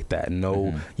narrate that.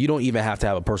 No, you don't even have to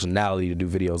have a personality to do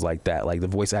videos like that. Like the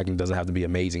voice acting doesn't have to be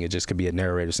amazing. It just could be a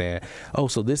narrator saying, oh,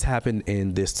 so this happened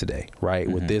in this today, right?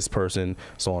 With this person,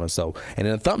 so on and so. And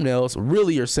then the thumbnails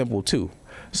really are simple too.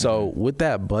 So with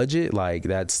that budget, like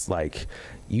that's like,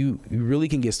 you really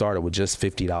can get started with just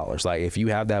 $50. Like if you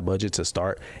have that budget to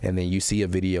start and then you see a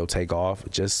video take off,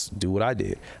 just do what I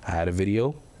did. I had a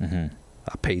video, I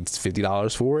paid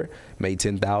 $50 for it, made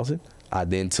 $10,000. I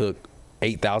then took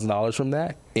 $8,000 from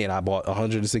that and I bought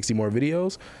 160 more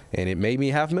videos and it made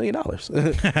me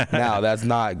 $500,000. Now that's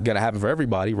not gonna happen for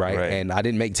everybody, right? And I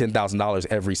didn't make $10,000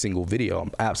 every single video.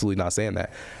 I'm absolutely not saying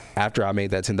that. after I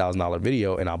made that $10,000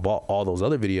 video and I bought all those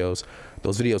other videos,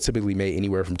 those videos typically made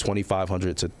anywhere from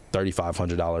 $2,500 to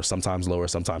 $3,500, sometimes lower,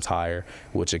 sometimes higher,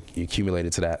 which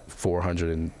accumulated to that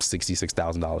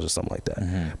 $466,000 or something like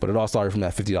that. But it all started from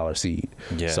that $50 seed.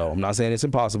 So I'm not saying it's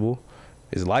impossible.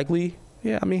 Is it likely?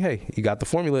 Yeah, I mean, hey, you got the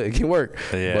formula, it can work.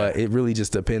 But it really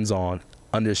just depends on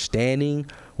understanding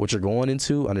what you're going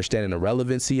into, understanding the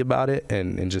relevancy about it,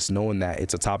 and just knowing that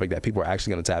it's a topic that people are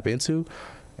actually going to tap into,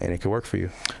 and it could work for you.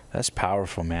 That's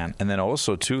powerful, man. And then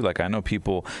also too, like I know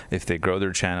people, if they grow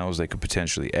their channels, they could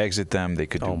potentially exit them. They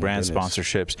could do brand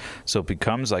sponsorships. So it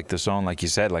becomes like this own, like you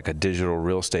said, like a digital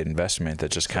real estate investment that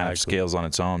just kind of scales on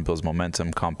its own, builds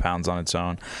momentum, compounds on its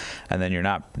own. And then you're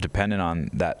not dependent on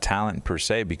that talent per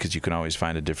se, because you can always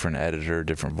find a different editor,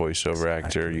 different voiceover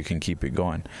actor. You can keep it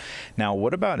going. Now,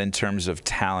 what about in terms of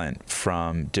talent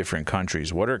from different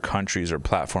countries? What are countries or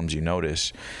platforms you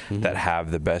notice that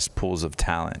have the best pools of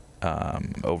talent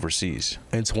overseas?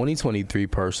 In 2023,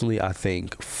 personally, I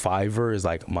think Fiverr is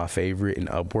like my favorite, and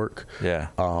Upwork.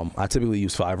 I typically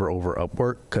use Fiverr over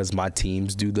Upwork because my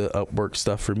teams do the Upwork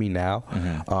stuff for me now.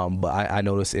 But I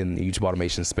notice in the YouTube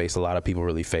automation space, a lot of people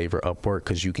really favor Upwork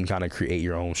because you can kind of create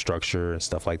your own structure and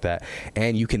stuff like that,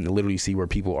 and you can literally see where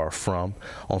people are from.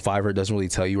 On Fiverr, it doesn't really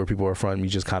tell you where people are from. You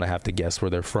just kind of have to guess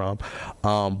where they're from.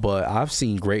 But I've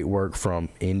seen great work from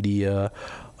India.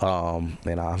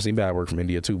 And I've seen bad work from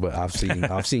India too, but I've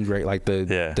seen great, like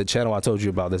the channel I told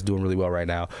you about that's doing really well right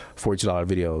now, $42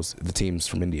 videos, the team's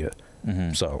from India.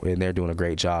 So, and they're doing a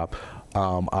great job.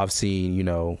 I've seen, you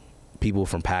know, people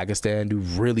from Pakistan do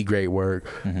really great work,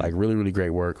 like really great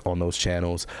work on those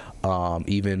channels.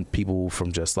 Even people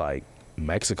from just like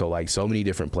Mexico, like so many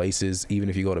different places. Even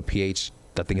if you go to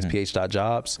I think it's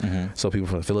ph.jobs. So people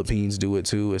from the Philippines do it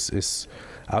too.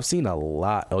 I've seen a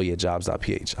lot. Oh yeah,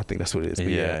 jobs.ph. I think that's what it is.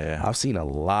 But I've seen a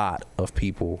lot of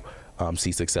people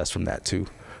see success from that too.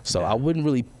 So I wouldn't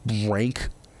really rank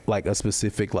like a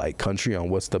specific like country on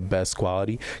what's the best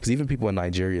quality, because even people in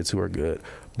Nigeria too are good.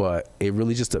 But it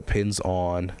really just depends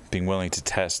on being willing to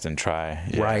test and try.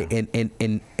 Right,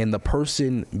 and the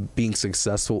person being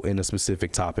successful in a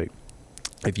specific topic.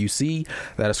 If you see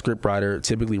that a script writer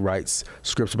typically writes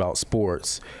scripts about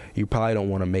sports, you probably don't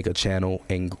want to make a channel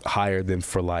and hire them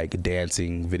for like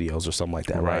dancing videos or something like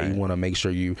that, right? You want to make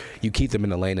sure you keep them in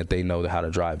the lane that they know how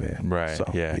to drive in. So,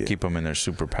 keep them in their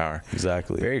superpower.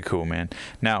 Exactly. Very cool, man.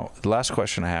 Now, the last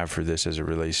question I have for this as it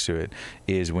relates to it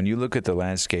is, when you look at the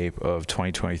landscape of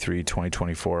 2023,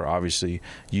 2024, obviously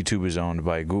YouTube is owned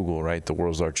by Google, right? The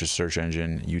world's largest search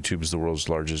engine. YouTube is the world's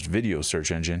largest video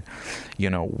search engine. You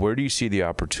know, where do you see the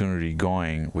opportunity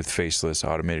going with faceless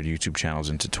automated YouTube channels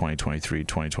into 2023,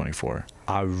 2024?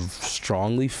 I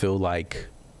strongly feel like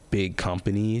big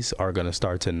companies are going to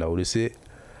start to notice it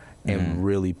and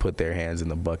really put their hands in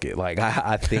the bucket. Like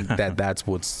I think that's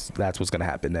what's going to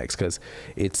happen next, because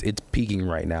it's peaking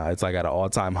right now. It's like at an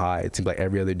all-time high. It seems like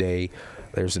every other day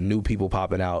there's new people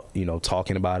popping out, you know,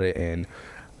 talking about it, and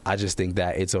I just think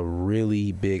that it's a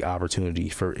really big opportunity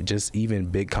for just even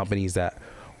big companies that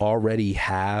already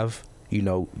have, you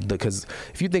know, because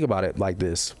if you think about it like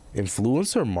this,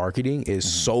 influencer marketing is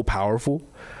so powerful.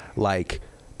 Like,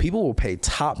 people will pay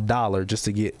top dollar just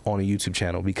to get on a YouTube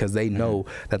channel because they know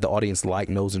that the audience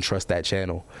knows and trusts that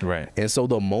channel. Right. And so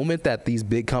the moment that these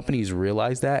big companies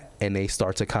realize that, and they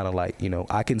start to kind of like, you know,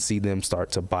 I can see them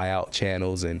start to buy out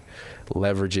channels and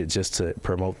leverage it just to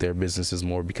promote their businesses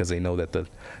more, because they know that the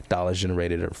dollars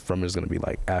generated from it is going to be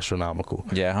like astronomical.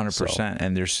 Yeah, 100%.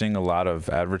 And they're seeing a lot of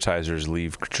advertisers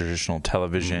leave traditional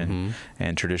television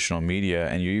and traditional media,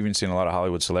 and you're even seeing a lot of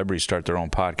Hollywood celebrities start their own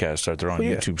podcasts, start their own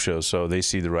YouTube shows, so they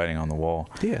see the writing on the wall.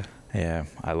 Yeah,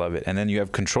 I love it. And then you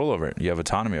have control over it. You have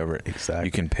autonomy over it. Exactly.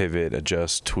 You can pivot,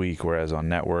 adjust, tweak, whereas on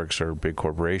networks or big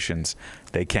corporations,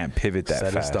 they can't pivot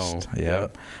that fast. Set in stone.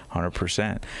 Yep,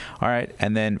 100%. All right,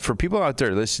 and then for people out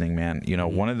there listening, man, you know,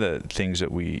 one of the things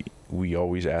that we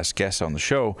always ask guests on the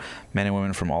show, men and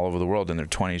women from all over the world in their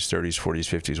 20s, 30s,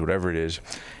 40s, 50s, whatever it is,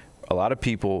 a lot of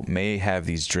people may have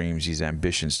these dreams, these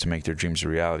ambitions to make their dreams a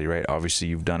reality, right? Obviously,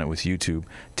 you've done it with YouTube.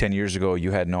 10 years ago,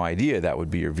 you had no idea that would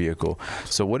be your vehicle.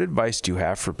 So what advice do you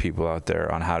have for people out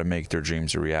there on how to make their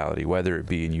dreams a reality, whether it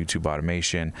be in YouTube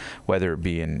automation, whether it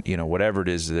be in, you know, whatever it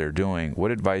is that they're doing?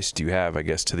 What advice do you have, I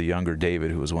guess, to the younger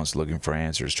David who was once looking for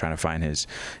answers, trying to find his,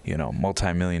 you know,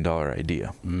 multi-million-dollar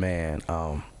idea? Man,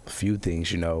 few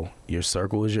things, you know, your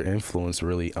circle is your influence,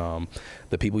 really.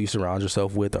 The people you surround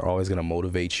yourself with are always going to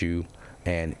motivate you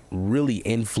and really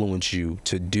influence you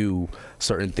to do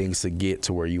certain things to get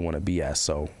to where you want to be at.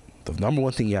 So the number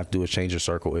one thing you have to do is change your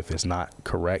circle if it's not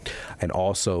correct. And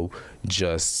also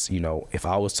just, you know, if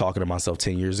I was talking to myself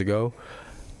 10 years ago,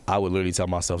 I would literally tell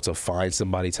myself to find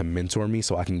somebody to mentor me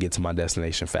so I can get to my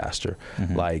destination faster.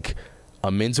 Like,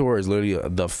 a mentor is literally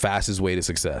the fastest way to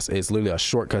success. It's literally a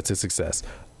shortcut to success,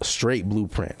 a straight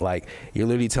blueprint. Like, you're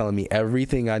literally telling me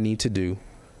everything I need to do,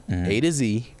 A to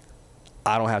Z.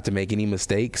 I don't have to make any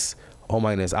mistakes. Oh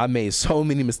my goodness, I made so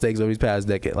many mistakes over this past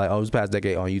decade,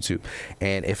 on YouTube.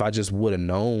 And if I just would have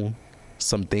known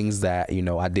some things that, you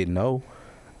know, I didn't know,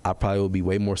 I probably would be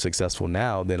way more successful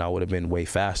now than I would have been way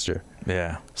faster.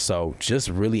 Yeah. So just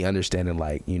really understanding,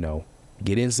 like, you know,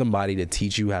 getting somebody to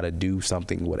teach you how to do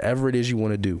something, whatever it is you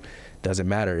want to do. Doesn't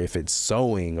matter if it's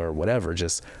sewing or whatever.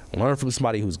 Just learn from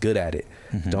somebody who's good at it.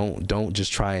 Don't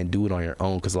just try and do it on your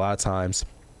own, because a lot of times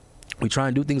we try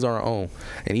and do things on our own,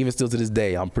 and even still to this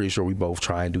day, I'm pretty sure we both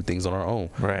try and do things on our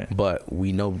own. Right. But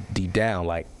we know deep down,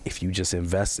 like, if you just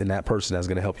invest in that person that's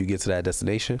going to help you get to that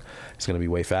destination, it's going to be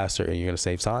way faster, and you're going to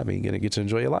save time, and you're going to get to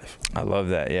enjoy your life. I love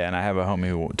that. Yeah, and I have a homie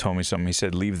who told me something. He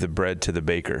said, leave the bread to the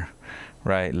baker.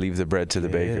 Right? Leave the bread to the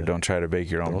baker. Don't try to bake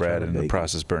your own bread and in the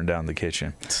process burn down the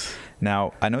kitchen.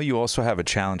 Now, I know you also have a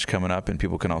challenge coming up, and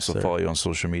people can also follow you on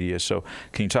social media. So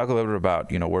can you talk a little bit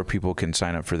about, you know, where people can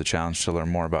sign up for the challenge to learn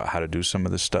more about how to do some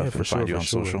of this stuff and find you on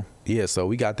social? Yeah, so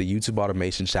we got the YouTube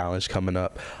Automation Challenge coming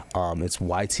up. It's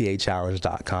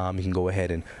ytachallenge.com. You can go ahead,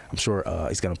 and I'm sure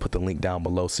he's going to put the link down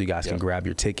below so you guys can grab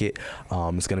your ticket.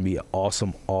 It's going to be an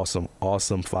awesome, awesome,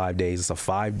 awesome 5 days. It's a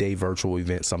 5-day virtual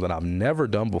event, something I've never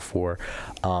done before.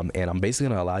 And I'm basically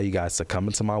going to allow you guys to come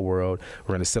into my world.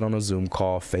 We're going to sit on a Zoom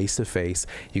call face to face.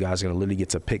 You guys are going to literally get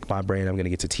to pick my brain. I'm going to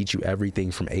get to teach you everything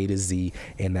from A to Z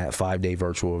in that 5-day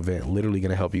virtual event. Literally going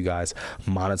to help you guys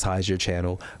monetize your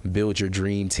channel, build your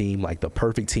dream team, like the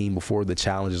perfect team. Before the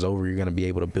challenge is over, you're going to be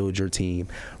able to build your team,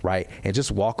 right? And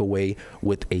just walk away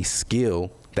with a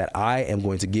skill that I am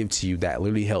going to give to you that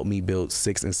literally helped me build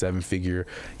 6- and 7-figure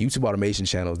YouTube automation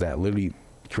channels that literally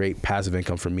create passive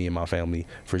income for me and my family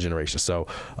for generations. So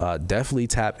definitely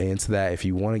tap into that. If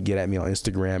you want to get at me on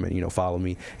Instagram and, you know, follow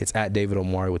me, it's at David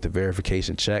Omari with the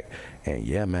verification check. And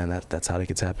yeah, man, that's how they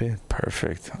can tap in.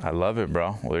 Perfect. I love it,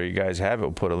 bro. Well, there you guys have it.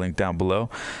 We'll put a link down below.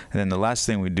 And then the last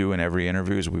thing we do in every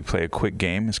interview is we play a quick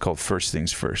game. It's called First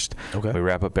Things First. Okay. We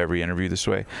wrap up every interview this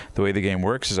way. The way the game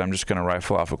works is I'm just going to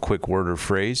rifle off a quick word or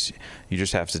phrase. You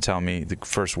just have to tell me the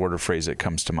first word or phrase that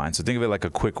comes to mind. So think of it like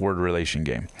a quick word relation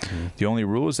game. The only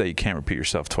rule is that you can't repeat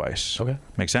yourself twice. Okay.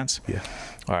 Make sense? Yeah.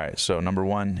 All right. So number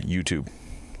 1, YouTube.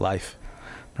 Life.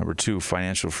 Number 2,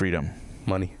 financial freedom.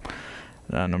 Money.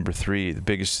 Number 3, the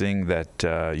biggest thing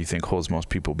that you think holds most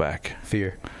people back.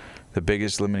 Fear. The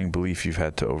biggest limiting belief you've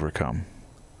had to overcome.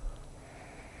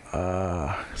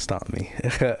 Stop me.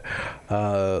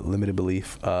 Limited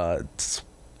belief.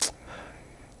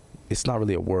 It's not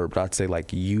really a word, but I'd say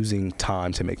like using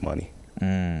time to make money.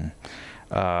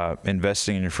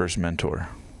 Investing in your first mentor.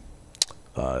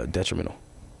 Detrimental.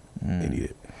 They need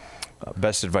it.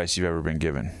 Best advice you've ever been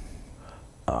given.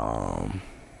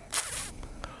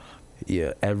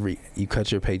 Yeah, every day you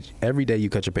cut your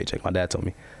paycheck. My dad told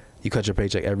me, you cut your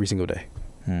paycheck every single day.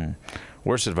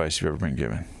 Worst advice you've ever been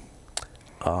given.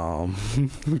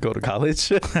 Go to college.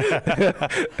 The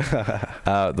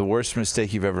worst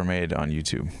mistake you've ever made on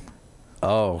YouTube.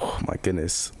 Oh my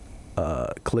goodness.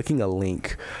 Clicking a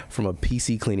link from a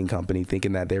PC cleaning company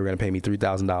thinking that they were going to pay me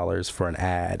 $3,000 for an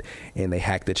ad, and they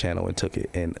hacked the channel and took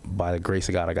it, and by the grace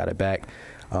of God I got it back.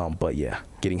 But yeah,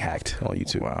 getting hacked on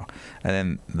YouTube. Wow. And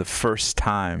then the first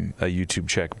time a YouTube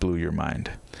check blew your mind.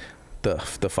 The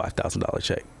 $5,000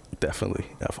 check, definitely,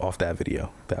 off that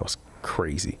video. That was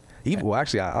crazy. Even, well,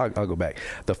 actually, I'll go back.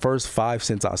 The first 5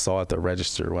 cents I saw at the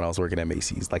register when I was working at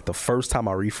Macy's, like the first time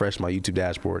I refreshed my YouTube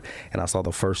dashboard and I saw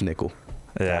the first nickel,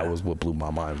 that was what blew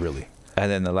my mind, really. And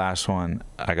then the last one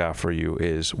I got for you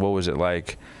is, what was it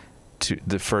like to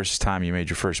the first time you made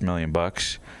your first $1 million,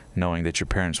 knowing that your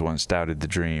parents once doubted the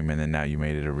dream and then now you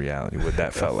made it a reality? What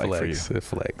that felt like for you? A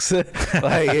flex.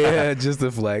 Like, yeah, just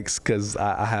a flex, because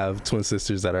I have twin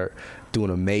sisters that are doing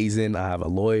amazing. I have a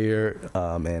lawyer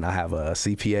and I have a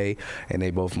CPA,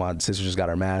 and my sister just got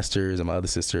her master's, and my other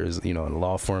sister is, you know, in a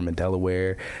law firm in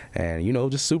Delaware, and, you know,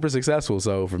 just super successful.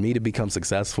 So for me to become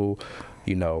successful,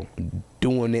 you know,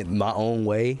 doing it my own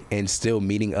way and still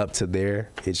meeting up to there,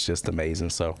 it's just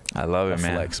amazing. So I love it,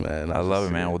 man. Flex, man. I love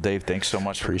it, man. Well, Dave, thanks so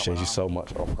much. Appreciate you so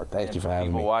much, Omar. Thank you for having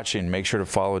me. People watching, make sure to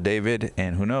follow David,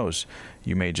 and who knows,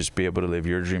 you may just be able to live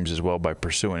your dreams as well by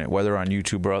pursuing it, whether on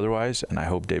YouTube or otherwise. And I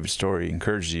hope David's story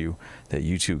encourages you that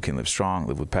you too can live strong,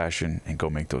 live with passion, and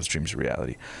go make those dreams a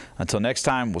reality. Until next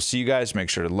time, we'll see you guys. Make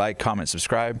sure to like, comment,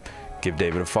 subscribe, give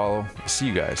David a follow. We'll see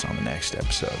you guys on the next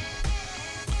episode.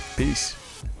 Peace.